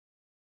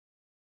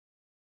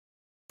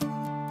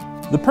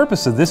The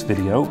purpose of this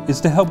video is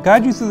to help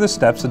guide you through the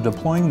steps of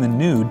deploying the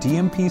new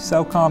DMP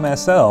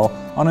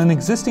CellComSL on an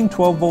existing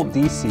 12-volt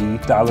DC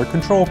dialer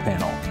control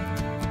panel.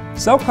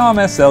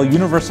 CellComSL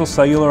Universal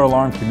Cellular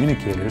Alarm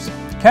Communicators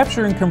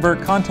capture and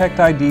convert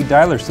contact ID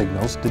dialer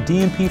signals to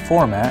DMP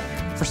format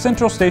for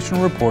central station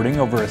reporting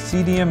over a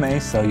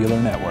CDMA cellular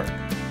network.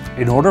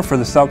 In order for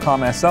the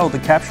CellComSL to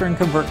capture and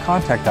convert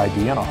contact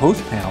ID on a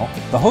host panel,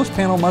 the host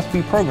panel must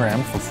be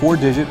programmed for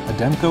 4-digit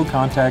ADEMCO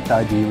contact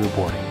ID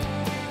reporting.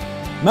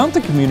 Mount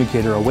the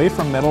communicator away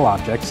from metal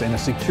objects in a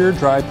secure,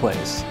 dry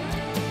place.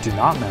 Do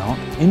not mount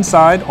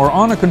inside or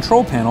on a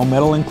control panel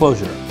metal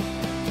enclosure.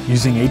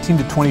 Using 18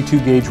 to 22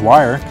 gauge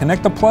wire,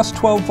 connect the plus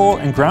 12 volt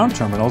and ground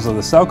terminals of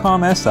the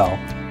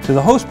CellComSL to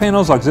the host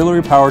panel's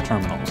auxiliary power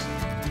terminals.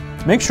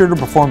 Make sure to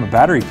perform a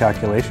battery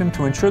calculation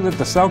to ensure that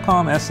the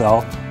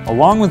CellComSL,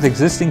 along with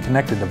existing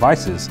connected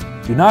devices,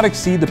 do not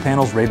exceed the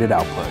panel's rated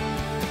output.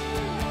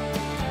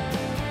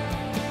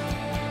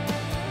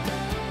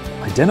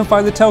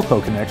 Identify the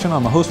telco connection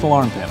on the host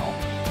alarm panel.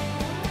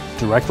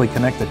 Directly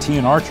connect the T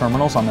and R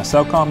terminals on the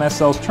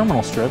CellComSL's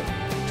terminal strip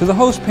to the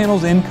host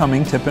panel's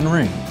incoming tip and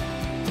ring.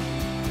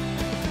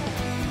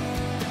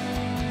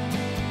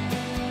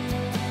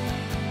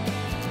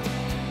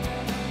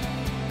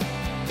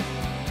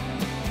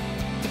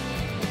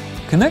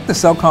 Connect the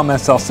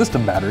CellComSL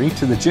system battery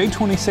to the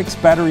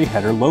J26 battery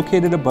header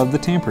located above the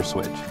tamper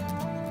switch.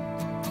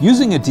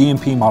 Using a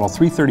DMP Model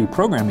 330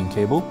 programming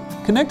cable,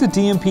 connect a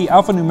DMP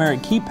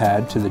alphanumeric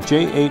keypad to the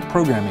J8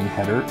 programming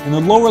header in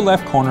the lower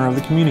left corner of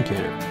the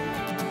communicator.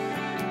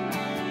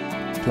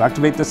 To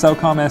activate the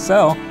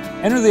CellComSL,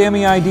 enter the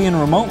MEID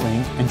and remote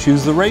link and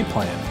choose the rate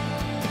plan.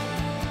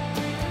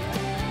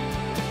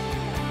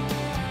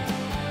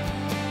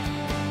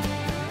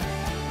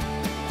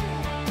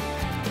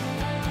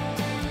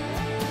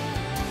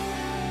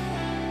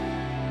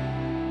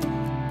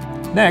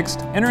 Next,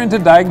 enter into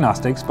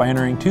diagnostics by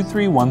entering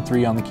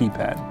 2313 on the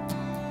keypad.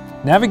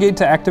 Navigate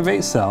to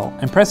Activate Cell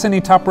and press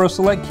any top row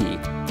select key.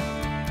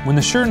 When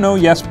the Sure No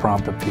Yes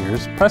prompt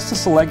appears, press the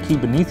select key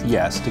beneath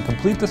Yes to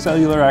complete the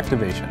cellular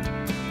activation.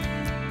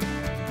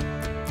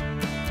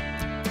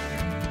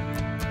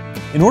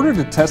 In order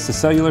to test the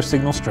cellular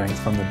signal strength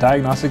from the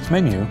Diagnostics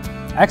menu,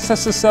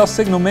 access the Cell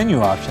Signal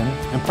menu option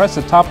and press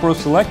the top row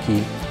select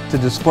key to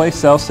display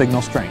cell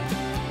signal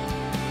strength.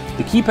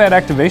 The keypad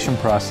activation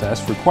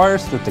process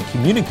requires that the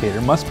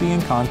communicator must be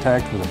in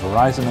contact with a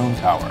Verizon-owned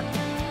tower.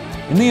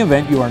 In the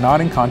event you are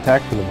not in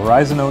contact with a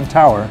Verizon-owned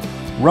tower,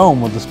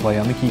 Roam will display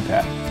on the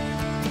keypad.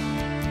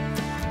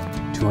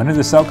 To enter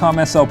the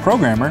CellComSL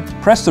programmer,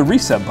 press the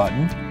Reset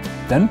button,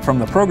 then from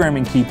the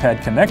programming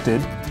keypad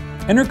connected,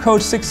 enter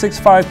code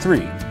 6653.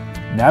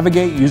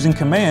 Navigate using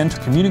Command to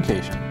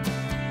Communication.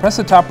 Press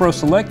the top row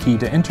select key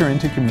to enter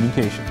into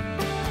communication.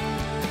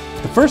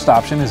 The first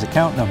option is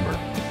Account Number.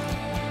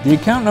 The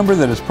account number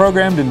that is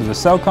programmed into the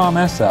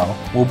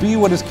CellComSL will be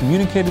what is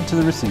communicated to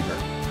the receiver.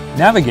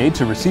 Navigate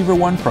to Receiver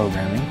 1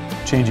 Programming,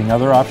 changing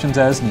other options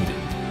as needed.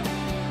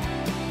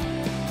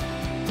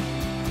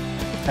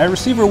 At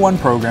Receiver 1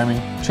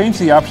 Programming, change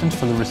the options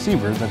for the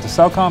receiver that the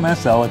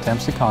CellComSL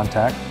attempts to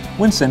contact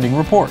when sending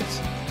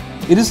reports.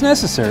 It is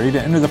necessary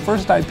to enter the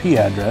first IP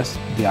address,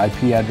 the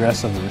IP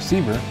address of the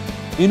receiver,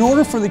 in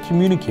order for the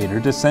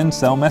communicator to send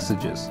cell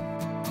messages.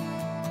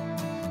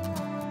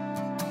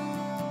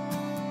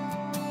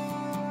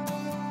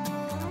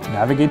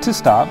 Navigate to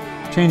Stop,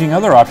 changing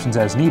other options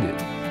as needed.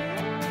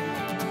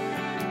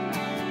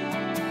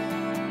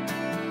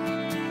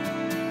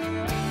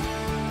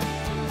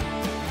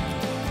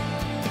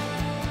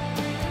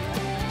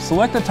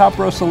 Select the top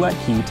row select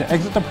key to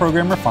exit the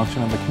programmer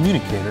function of the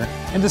communicator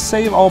and to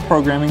save all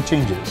programming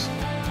changes.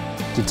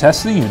 To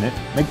test the unit,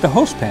 make the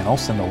host panel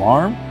send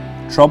alarm,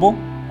 trouble,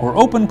 or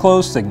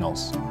open-close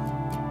signals.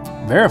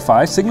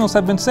 Verify signals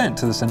have been sent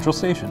to the central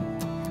station.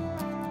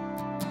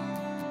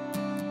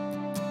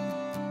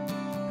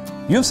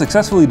 You have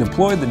successfully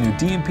deployed the new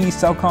DMP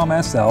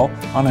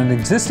CellComSL on an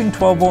existing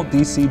 12-volt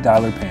DC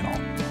dialer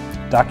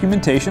panel.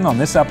 Documentation on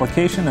this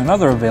application and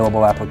other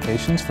available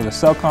applications for the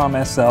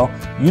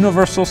CellComSL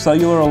Universal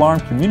Cellular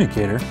Alarm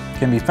Communicator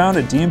can be found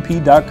at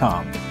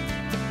dmp.com.